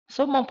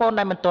សូមបងប្អូន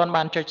ដែលមិនទាន់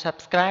បានចុច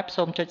Subscribe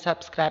សូមចុច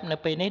Subscribe នៅ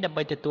ពេលនេះដើម្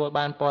បីទទួល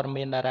បានព័ត៌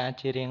មានតារា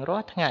ជារៀងរា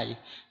ល់ថ្ងៃ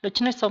ដូ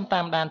ច្នេះសូមតា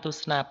មដានទស្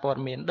សនាព័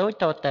ត៌មានដូច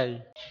តទៅ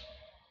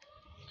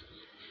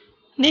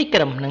នេះក្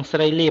រឹមនិងស្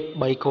រីលៀប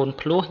3កូន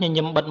ភ្លោះញ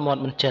ញឹមបិទមា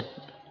ត់បញ្ចិត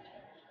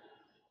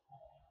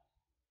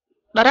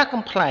តារា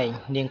កំប្លែង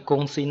នាងគ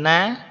ង់ស៊ីណា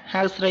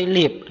ហៅស្រី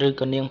លៀបឬ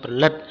ក៏នាងប្រ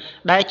លិត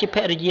ដែលជាភ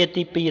រិយា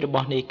ទី2រប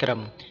ស់នាយក្រឹ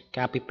ម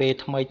កាលពីពេល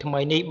ថ្មី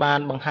នេះបាន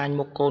បង្ហាញ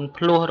មុខកូន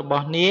ភ្លោះរប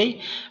ស់នាយ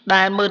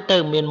ដែលមើលទៅ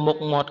មានមុខ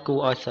មាត់គួរ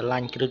ឲ្យស្រឡា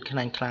ញ់គ្រឹតខ្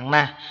នាញ់ខ្លាំង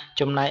ណាស់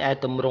ចំណែកឯ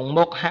ទម្រង់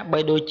មុខហាក់បី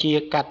ដូចជា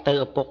កាត់ទៅ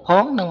ឪពុកផ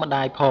ងនិងម្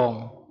ដាយផង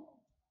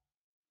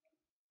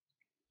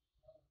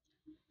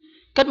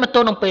គិតមកទ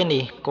ល់នឹងពេល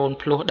នេះកូន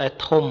ភ្លោះដែល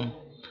ធំ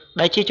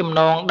ដែលជាចំ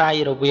ណងដៃ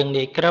រវាង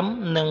នាយក្រឹម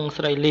និង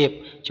ស្រីលៀប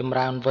ចម្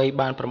រើនវ័យ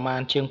បានប្រមាណ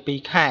ជាង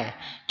2ខែ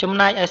ចំ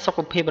ណែកឯសុខ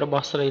ភាពរប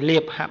ស់ស្រីលៀ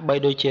បហាក់បី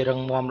ដូចជារឹង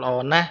មាំល្អ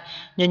ណាស់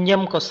ញញឹ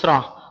មក៏ស្រ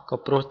ស់ក៏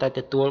ព្រោះតែ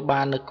ទទួល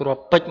បាននូវគ្រា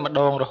ប់ពេជ្រម្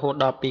ដងរហូត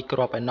ដល់2គ្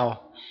រាប់ឯណោះ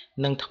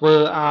នឹងធ្វើ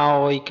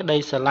ឲ្យក្តី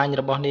ស្រឡាញ់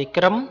របស់នាយ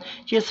ក្រឹម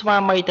ជាស្វា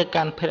មីទៅ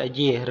កាន់ភរិ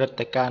យារឹត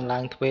តែកើនឡើ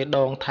ងទ្វេដ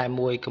ងថែម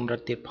មួយកម្រិត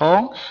ទៀតផង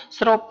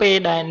ស្របពេល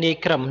ដែលនាយ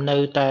ក្រឹមនៅ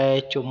តែ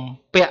ជំ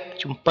ពាក់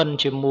ជំពិន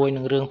ជាមួយ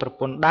នឹងរឿងប្រ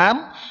ពន្ធដើម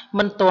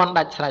មិនទាន់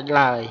ដាច់ស្រេច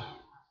ឡើយ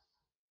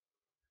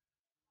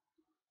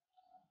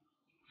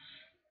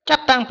ចា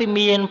ប់តាំងពី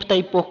មានផ្ទៃ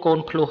ពោះកូន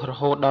ភ្លោះរ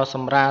ហូតដល់ស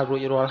ម្រាលរួ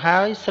ចរាល់ហើ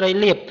យស្រី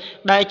លៀប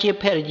ដែលជា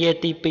ភរិយា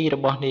ទី2រ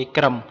បស់នាយ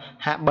ក្រឹម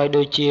ហាក់បី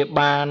ដូចជា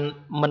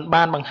មិន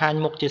បានបង្ហាញ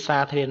មុខជាសា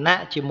ធារ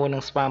ណៈជាមួយនឹ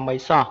ងស្វាមី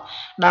សោះ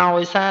ដោ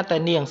យសារតែ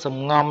នាងសំ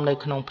ងំនៅ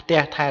ក្នុងផ្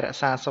ទះថែរក្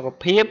សាសុខ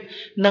ភាព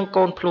និង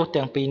កូនភ្លោះ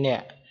ទាំងពីរនា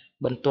ក់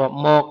បន្ទាប់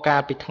មកកា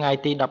លពីថ្ងៃ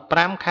ទី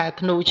15ខែ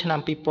ធ្នូឆ្នាំ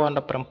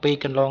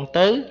2017កន្លង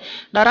ទៅ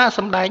តារាស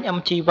ម្ដែងអឹម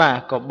ជីវ៉ា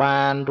ក៏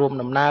បានរួម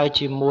ដំណើរ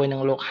ជាមួយនឹ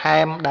ងលោកហែ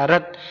មដារិ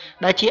ត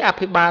ដែលជាអ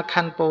ភិបាលខ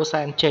ណ្ឌពោធិ៍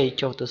សែនជ័យ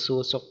ចុះទៅសួ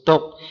រសុខទុ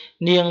ក្ខ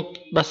នាងរ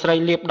បស់ស្រី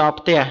លៀបដល់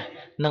ផ្ទះ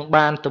និង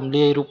បានទម្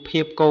លាយរូប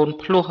ភាពកូន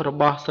ភ្លោះរ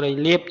បស់ស្រី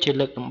លៀបជា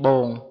លើកដំបូ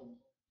ង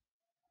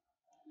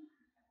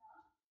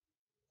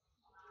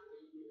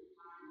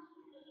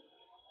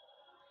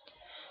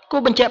គូ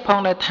បញ្ជាក់ផង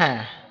ដែរថា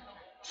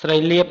ស្រី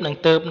លៀបនឹង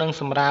ទៅនឹង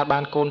សម្រាលបា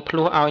នកូនភ្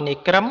លោះឲ្យនាយ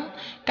ក្រឹម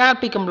កាល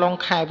ពីកំឡុង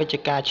ខែវិច្ឆិ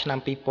កាឆ្នាំ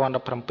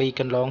2017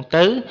កន្លង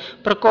ទៅ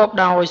ប្រកប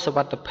ដោយសុវ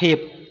ត្ថិភាព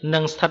និ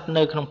ងស្ថិត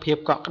នៅក្នុងភាព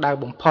កក់ក្ដៅ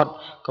បំផុត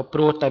ក៏ព្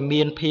រោះតែ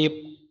មានភាព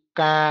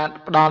ការ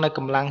ផ្ដល់នូវក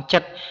ម្លាំងចិ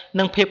ត្ត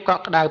និងភាពក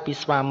ក់ក្ដៅពី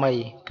ស្វាមី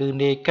គឺ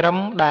នាយក្រឹម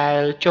ដែល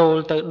ចូល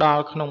ទៅដ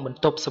ល់ក្នុងបន្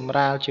ទប់សម្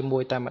រាលជាមួ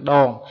យតែម្ដ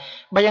ង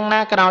បើយ៉ាងណា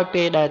ក្រោយ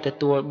ពេលដែលទ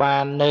ទួលបា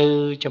ននៅ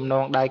ចំណ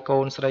ងដៃកូ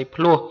នស្រី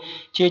ភ្លោះ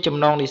ជាចំ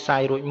ណងនិស្ស័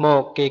យរួចម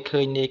កគេ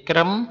ឃើញនាយក្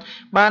រឹម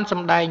បានស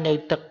ម្ដែងនៅ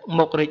ទឹក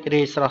មុខរីក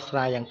រាយស្រស់ស្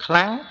រាយយ៉ាងខ្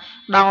លាំង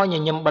ដោយញ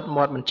ញឹមបិទ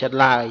មាត់មិនចិត្ត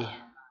ឡើយ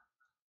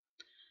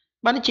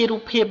បានជារូ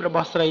បភាពរប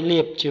ស់ស្រីលៀ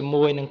បជា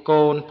មួយនឹង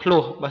កូនភ្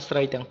លោះរបស់ស្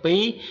រីទាំងពី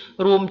រ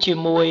រួមជា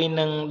មួយ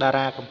នឹងតា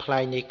រាកំប្លែ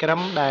ងនាយក្រឹ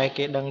មដែល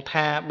គេដឹង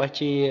ថាបើ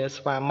ជា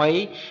ស្វាមី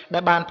ដែ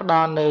លបានផ្ដ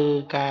ល់នៅ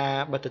កា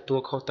រទទួល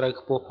ខុសត្រូវ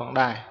ខ្ពស់ផង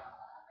ដែរ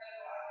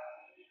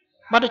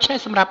បាទដូច្នេះ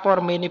សម្រាប់ព័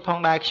ត៌មាននេះផង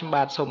ដែរខ្ញុំ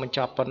បាទសូមបញ្ច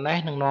ប់ប៉ុណ្ណេះ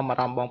នឹងនាំអា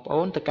រម្មណ៍បងប្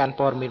អូនទៅកាន់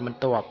ព័ត៌មានបន្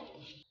ទាប់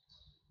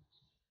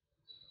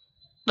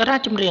តារា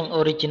ចម្រៀង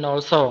Original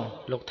Song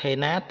លោកថេ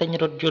ណាទិញ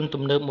រថយន្ត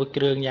ទំនើបមួយ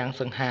គ្រឿងយ៉ាង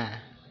សង្ហា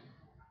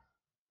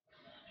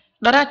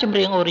តារាចម្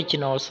រៀង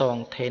Original Song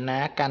ថេណា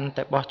កាន់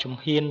តែបោះជំ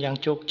ហានយ៉ាង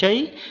ជោគជ័យ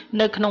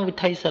នៅក្នុងវិ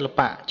ថីសិល្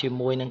បៈជា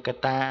មួយនឹង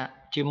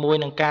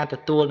ការទ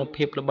ទួលនូវ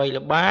ភាពល្បី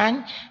ល្បាញ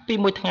ពី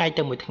មួយថ្ងៃ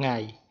ទៅមួយថ្ងៃ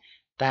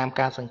តាម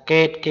ការសង្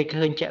កេតគេ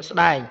ឃើញជាក់ស្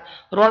ដែង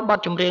រាល់បទ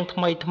ចម្រៀងថ្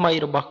មី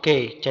របស់គេ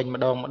ចេញ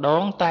ម្ដង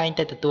តែង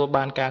តែទទួល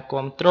បានការ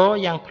គាំទ្រ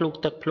យ៉ាងភ្លុក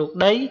ទឹកភ្លុក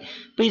ដី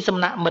ពីសំ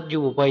ណាក់មិត្តយុ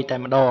វវ័យតែ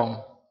ម្ដង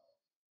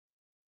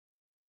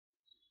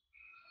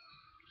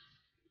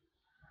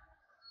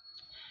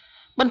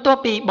បន្ទាប់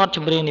ពីបទច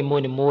ម្រៀងនី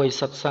មួយៗ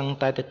សុទ្ធសឹង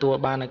តែទទួល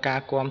បាននូវការ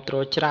គាំទ្រ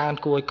ច្រើន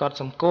គួរឲ្យកត់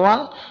សម្គា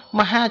ល់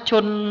មហាជ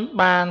ន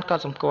បានក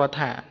ត់សម្គាល់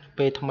ថា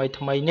ពេលថ្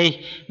មីនេះ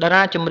តា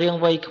រាចម្រៀង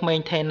វ័យក្មេង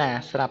ថេណា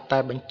ស្រាប់តែ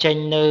បញ្ចេញ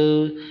នៅ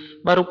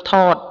រូបថ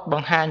តប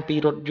ង្ហាញពី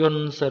រថយន្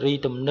តស៊េរី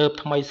ទំនើប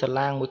ថ្មីសា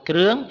ឡាងមួយគ្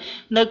រឿង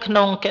នៅក្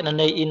នុងគណ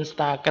នី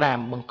Instagram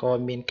បង្កឲ្យ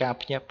មានការ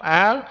ភ្ញាក់ផ្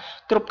អើល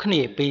គ្រប់គ្នា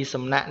ពី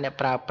សំណាក់អ្នក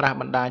ប្រើប្រាស់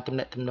បណ្ដាញទំ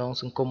នាក់ទំនង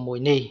សង្គមមួ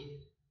យនេះ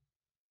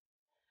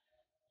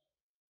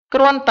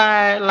គ្រាន់តែ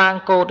ឡើង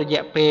កូដរ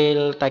យៈពេល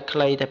តែខ្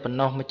លីតែប៉ុណ្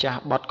ណោះម្ចាស់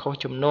បទខុស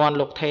ចំនួន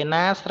លោកថេ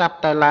ណាស្រាប់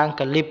តែឡើង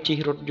កលិបជិះ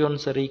រថយន្ត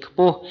ស៊េរីខ្ព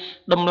ស់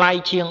តម្លៃ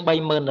ជាង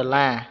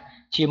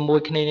$30,000ជាមួយ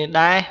គ្នានេះ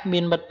ដែរមា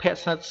នមិត្តភ័ក្តិ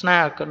ស្និទ្ធស្នា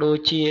លក៏ដូច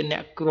ជាអ្ន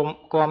ក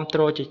គាំទ្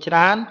រជាច្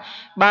រើន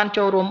បាន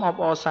ចូលរួមអប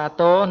អរសា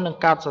ទរនិង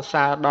កោតសរ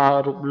សើរដល់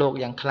រូបលោក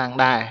យ៉ាងខ្លាំង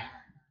ដែរ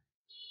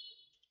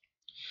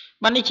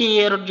បាននេះជា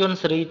រថយន្ត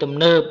ស៊េរីទំ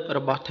នើបរ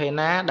បស់ថេ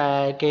ណាដែ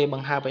លគេប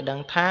ង្ហើបឲ្យដឹង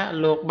ថា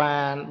លោកបា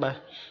ន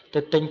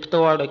ទៅទិញផ្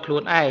ទាល់ដោយខ្លួ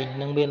នឯង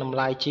នឹងមានតម្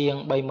លៃជាង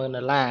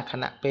$30,000ខ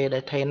ណៈពេលដែ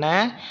លថេណា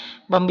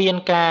បើមាន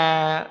ការ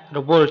រ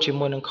វល់ជា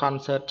មួយនឹង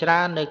concert ច្រើ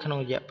ននៅក្នុង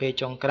រយៈពេល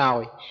ចុងក្រោ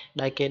យ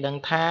ដែលគេដឹង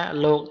ថា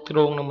លោកទ្រ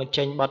ង់នឹងបញ្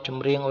ចេញបទច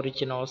ម្រៀង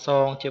Original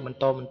Song ជាបន្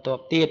តបន្ទា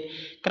ប់ទៀត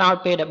ក្រោយ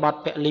ពេលដែលបទ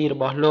ពលីរ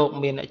បស់លោក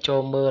មានអ្នកចូ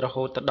លមើលរ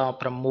ហូតដល់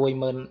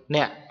60,000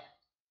នាក់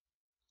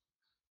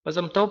បើ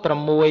សំទោស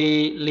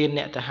6លាន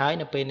នាក់ទៅហើយ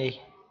នៅពេលនេះ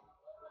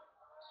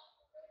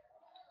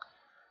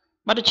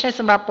បាទដូច្នេះ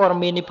សម្រាប់ព័ត៌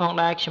មាននេះផង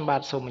ដែរខ្ញុំបា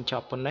ទសូមបញ្ច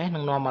ប់ប៉ុណ្ណេះនឹ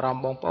ងនាំអារម្ម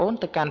ណ៍បងប្អូន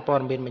ទៅកាន់ព័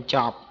ត៌មានបញ្ច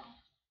ប់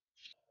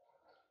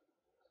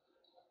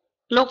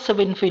លោកសា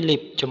វិនហ្វីលី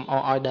បចំអ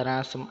កឲ្យតារា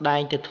សម្ដែ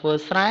ងទៅធ្វើ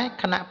ស្រែ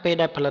ខណៈពេល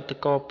ដែលផលិត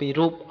ករពីរ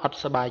រូបអត់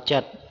សប្បាយចិ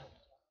ត្ត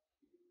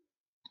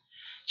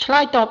ឆ្លើ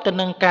យតបទៅ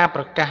នឹងការ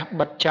ប្រកាស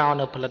បិទចោល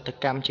នៅផលិត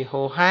កម្មជា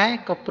ហូរហែ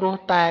ក៏ព្រោះ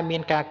តែមា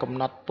នការកំ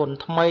ណត់ពន្ធ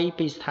ថ្មី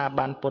ពីស្ថា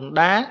ប័នពន្ធ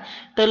ដារ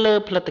ទៅលើ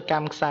ផលិតក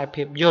ម្មខ្សែ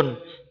ភាពយន្ត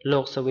លោ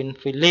កសាវិន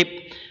ហ្វីលីប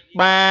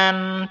បាន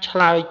ឆ្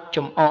លើយ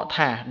ចំអក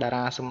ថាតា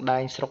រាសម្ដែ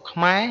ងស្រុកខ្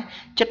មែរ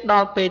ជិតដ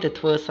ល់ពេលទៅ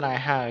ធ្វើស្រែ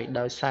ហើយ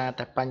ដោយសារ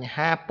តែបញ្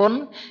ហាពន្ធ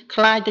ค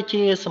ล้ายទៅ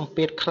ជាសម្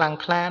ពាធខ្លាំង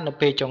ក្លានៅ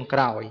ពេលចុងក្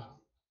រោយ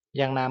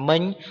យ៉ាងណាមិ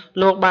ញ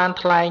លោកបាន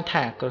ថ្លែង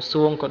ថាក្រ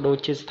សួងក៏ដូច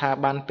ជាស្ថា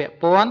ប័នពាក់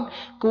ព័ន្ធ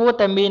គួរ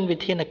តែមានវិ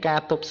ធានការ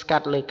ទប់ស្កា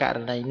ត់លើករ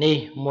ណីនេះ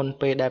មុន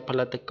ពេលដែលផ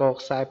លិតករ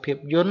ខ្សែភាព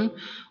យន្ត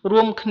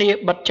រួមគ្នា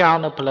បិទចោល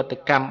នៅផលិត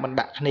កម្មបណ្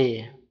ដាក់គ្នា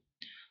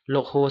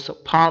លោកហួរសុ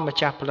ផលម្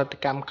ចាស់ផលិត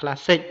កម្ម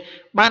Classic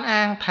បាន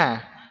អាងថា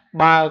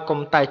បើកុំ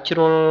តែជ្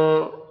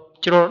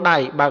រុលដៃ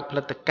បើកផ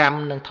លិតកម្ម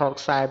និងថត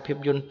ខ្សែភាព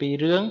យន្តពីរ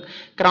រឿង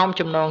ក្រោម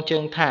ចំណងជើ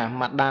ងថា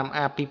ម៉ាដាម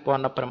អា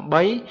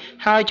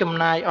2018ហើយចំ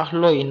ណាយអស់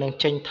លុយនឹង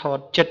ចេញថត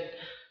ចិត្ត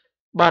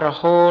បើរ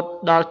ហូត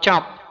ដល់ច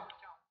ប់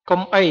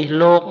កុំអី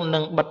លោកនឹ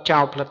ងបិទចោ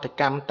លផលិត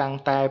កម្មតាំង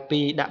តែពី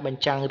ដាក់ប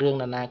ញ្ចាំងរឿង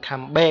នានា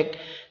ខំបែក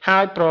ហើ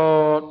យប្រ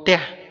ទះ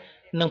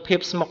នឹងភាព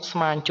ស្មុគស្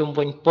មាញជុំ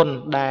វិញពន្ធ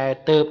ដែល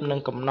ទៅបនឹង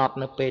កំណត់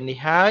នៅពេលនេះ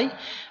ហើយ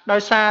ដោ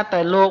យសារតែ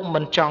លោក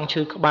មិនចង់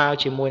ឈឺក្បាល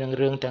ជាមួយនឹង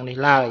រឿងទាំងនេះ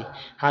ឡើយ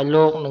ហើយ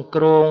លោកនឹង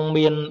គ្រង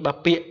មានបា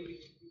ពាក្យ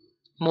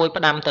មួយ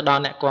ផ្ដាំទៅដ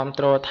ល់អ្នកគាំ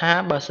ទ្រថា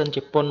បើសិន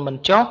ជាពន្ធមិន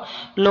ចុះ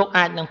លោក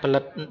អាចនឹង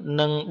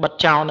បិទ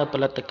ចោលនៅផ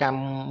លិតកម្ម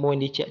មួយ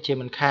នេះជា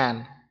មិនខាន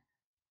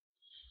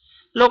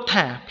លោក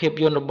ថាភាព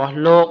យន្តរបស់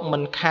លោកមិ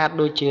នខាត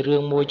ដូចជារឿ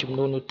ងមួយចំ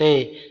នួននោះទេ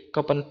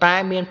ក៏ប៉ុន្តែ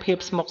មានភាព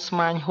ស្មុគស្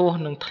មាញហួស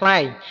នឹងថ្លៃ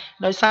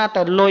ដោយសារ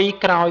តែលុយ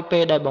ក្រោយពេ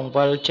លដែលបង្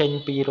វិលចេញ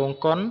ពីរោង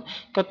កុន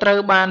ក៏ត្រូវ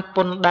បានព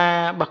ន្ធដារ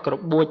បាក់ក្រ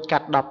បួចកា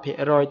ត់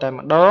 10% តែ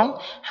ម្ដង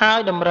ហើយ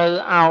តម្រូវ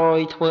ឲ្យ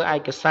ធ្វើឯ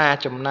កសារ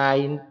ចំណាយ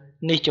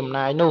នេះចំ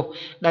ណាយនោះ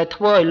ដែល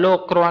ធ្វើឲ្យលោក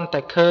គ្រាន់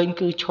តែឃើញ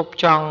គឺឈប់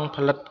ចង់ផ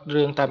លិត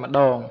រឿងតែម្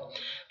ដង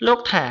លោក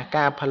ថា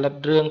ការផលិត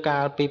រឿងកា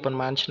លពីប្រ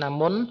មាណឆ្នាំ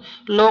មុន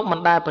លោកមិន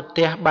ដែលប្រ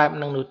ទះបែប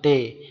នឹងនោះទេ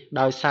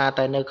ដោយសារ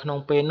តែនៅក្នុង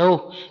ពេលនោះ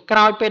ក្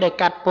រោយពេលដែល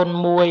កាត់ពន្ធ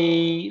មួយ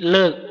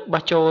លើក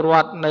បោះចូលរ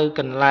ដ្ឋនៅ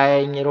កន្លែ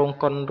ងរោង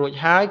កុនរួច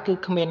ហើយគឺ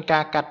គ្មាន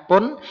ការកាត់ព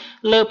ន្ធ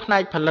លើផ្នែ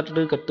កផលិត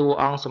ឬក៏តួ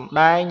អង្គសម្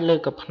ដែងលើ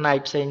ក៏ផ្នែក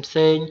ផ្សេ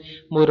ង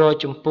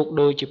100ជំពូក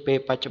ដូចជាពេល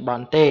បច្ចុប្ប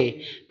ន្នទេ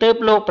ទើប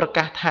លោកប្រ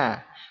កាសថា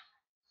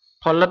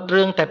ផលិត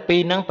រឿងតែពី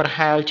រនឹងប្រ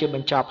ហែលជាប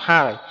ញ្ចប់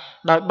ហើយ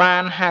ដោយបា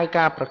នហៅ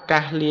ការប្រកា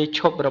សលាឈ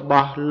ប់រប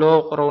ស់លោ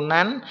ករ៉ូ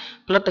ណាន់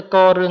ផលិតក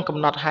ររឿងកំ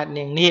ណត់ហេតុ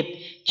នាងនាថ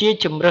ជា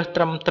ជំរើស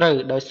ត្រឹមត្រូវ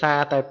ដោយសារ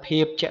តែភា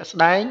ពជាក់ស្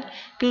ដែង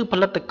គឺផ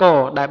លិតករ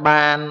ដែល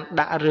បាន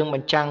ដាក់រឿងប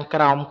ញ្ចាំងក្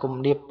រោមគំ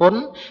នាបពន្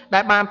ធដែ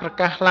លបានប្រ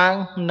កាសឡើង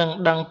នឹង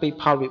ដឹងពី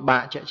ផលវិបា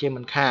កជា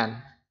មិនខាន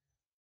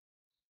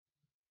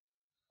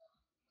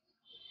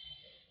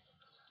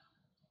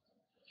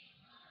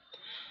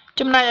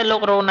ចំណែកឯលោ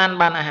ករ៉ូណាន់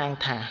បានអះអាង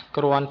ថា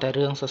គ្រាន់តែ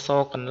រឿងសស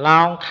រកន្ល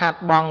ងខាត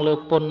បង់លើ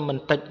ពន្ធមិន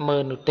តិចមើ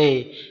លនោះទេ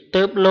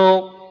ទើបលោក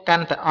កា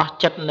ន់តែអស់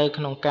ចិត្តនៅ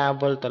ក្នុងការ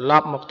វិលត្រឡ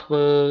ប់មកធ្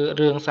វើ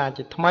រឿងសារ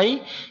ជាថ្មី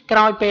ក្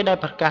រោយពេលដែល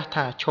ប្រកាស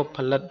ថាឈប់ផ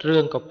លិតរឿ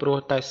ងក៏ព្រោះ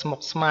តែស្មុគ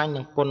ស្មាញ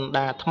នឹងពន្ធ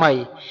ដារថ្មី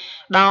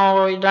ដោ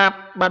យ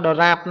ដ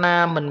រាបណា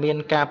មិនមាន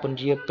ការពន្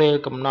យាពេល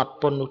កំណត់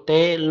ពន្ធនោះ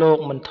ទេលោក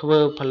មិនធ្វើ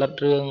ផលិត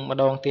រឿងម្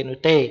ដងទៀតនោះ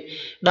ទេ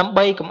ដើម្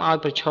បីកុំឲ្យ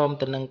ប្រឈម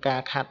ទៅនឹងកា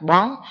រខាតប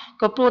ង់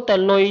ក៏ព្រោះតែ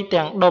លុយ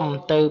ទាំងដុំ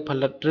ទៅផ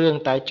លិតរឿង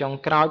តែចុង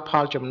ក្រោយផ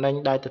លចំណេញ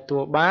ដែលទទួ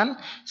លបាន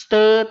ស្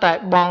ទើរតែ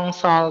បង់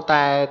សល់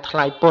តែថ្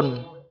លៃពន្ធ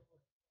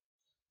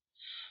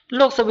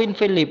លោកសាវិន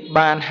ហ្វីលីប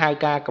បានហៅ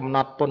ការកំណ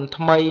ត់ពន្ធ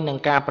ថ្មីនិង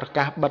ការប្រ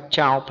កាសបិទ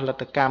ចោលផលិ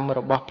តកម្មរ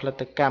បស់ផលិ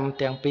តកម្ម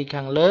ទាំងពីរ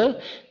ខាងលើ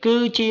គឺ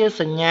ជា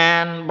សញ្ញា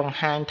ណបង្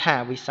ហាញថា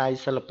វិស័យ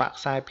សិល្បៈ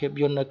ខ្សែភាព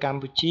យន្តនៅក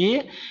ម្ពុជា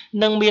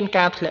នឹងមាន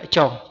ការធ្លាក់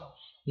ចុះ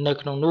នៅ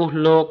ក្នុងនោះ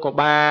លោកក៏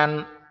បាន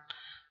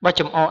បើ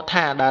ចំអក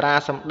ថាតារា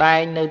សម្ដែ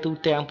ងនៅទូ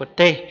ទាំងប្រ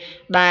ទេស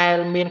ដែល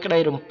មានក្តី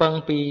រំពឹង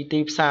ពីទី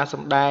ផ្សារស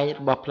ម្ដែង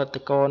របស់ផលិត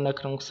ករនៅ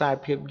ក្នុងខ្សែ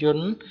ភាពយ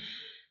ន្ត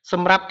ស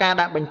ម្រាប់ការ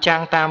ដាក់បញ្ចាំ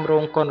ងតាមរោ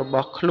ងកុនរប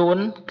ស់ខ្លួន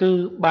គឺ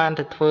បាន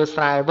ទៅធ្វើ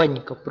ស្រែវិញ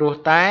ក៏ព្រោះ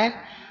តែ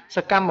ស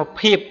កម្ម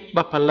ភាព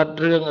ផលិត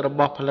រឿងរ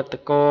បស់ផលិត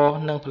ករ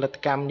និងផលិត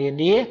កម្មនា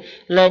នា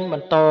លែងប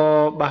ន្ត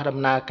បះដំ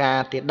ណើរការ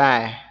ទៀតដែ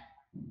រ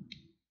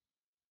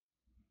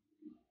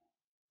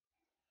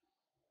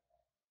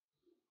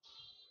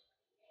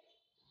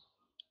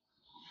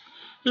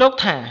លោក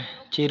ថា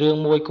ជារឿង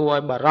មួយគួរឲ្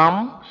យបារម្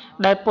ភ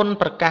ដែលពន្ធ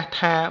ប្រកាស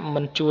ថា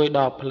មិនជួយដ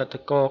ល់ផលិត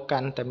ករកា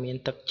ន់តែមាន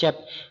ទឹកចិត្ត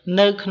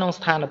នៅក្នុង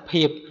ស្ថាន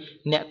ភាព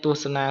អ្នកទ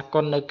ស្សនាគុ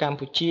ននៅកម្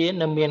ពុជា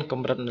នៅមានក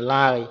ម្រិតនៅ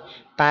ឡើយ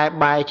តែ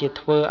បែរជា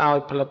ធ្វើឲ្យ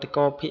ផលិតក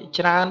រភាគ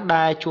ច្រើន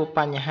ដែលជួបប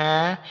ញ្ហា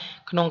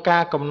ក្នុងកា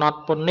រកំណត់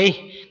ពន្ធនេះ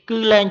គឺ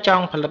លែងច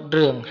ង់ផលិត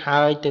រឿង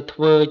ហើយទៅធ្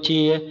វើ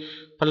ជា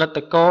ផលិត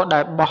ករដែ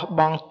លបោះ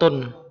បង់ទុន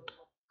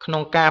ក្នុ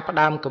ងការផ្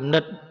ដើមគំ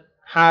និត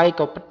ហើយ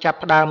ក៏ចាប់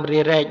ផ្ដើមរា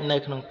រែកនៅ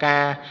ក្នុងកា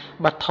រ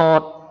បាត់ថ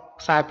ត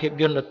ខ្សែភាព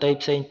យន្តដទៃ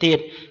ផ្សេងទៀត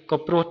ក៏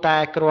ព្រោះតែ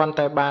គ្រាន់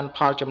តែបានផ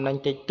លចំណេញ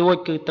តិចតួច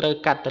គឺត្រូវ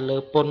កាត់ទៅលើ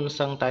ពន្ធ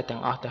សឹងតែទាំ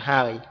ងអស់ទៅ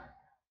ហើយ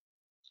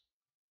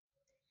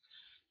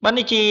Bạn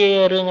này chỉ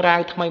rương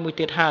rau thay mùi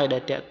tiết hơi để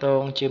tẹo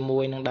tông chỉ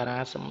mùi nâng đà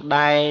ra sầm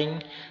đen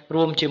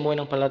rùm chỉ mùi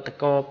nâng bà lật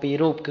cổ pi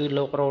rụp cứ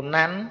lục rô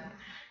nắn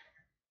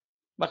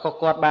bà có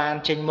quạt bàn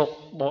trên mục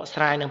bộ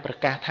sài nâng bà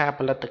cá tha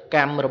bà lật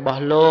cam rồi bỏ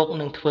lục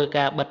nâng thưa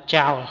ca bật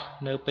chào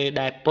nơi bê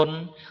đại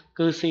pun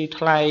cứ si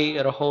thay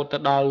rồi hô tờ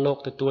đo lục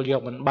từ tuôn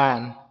dọc bẩn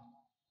bàn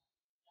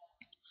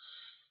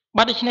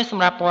bạn này xâm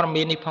ra bỏ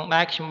mình đi phong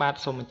đáy khi bạn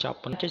xô mình chọc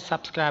bẩn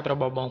subscribe rồi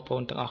bỏ bóng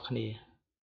phone từng ọc này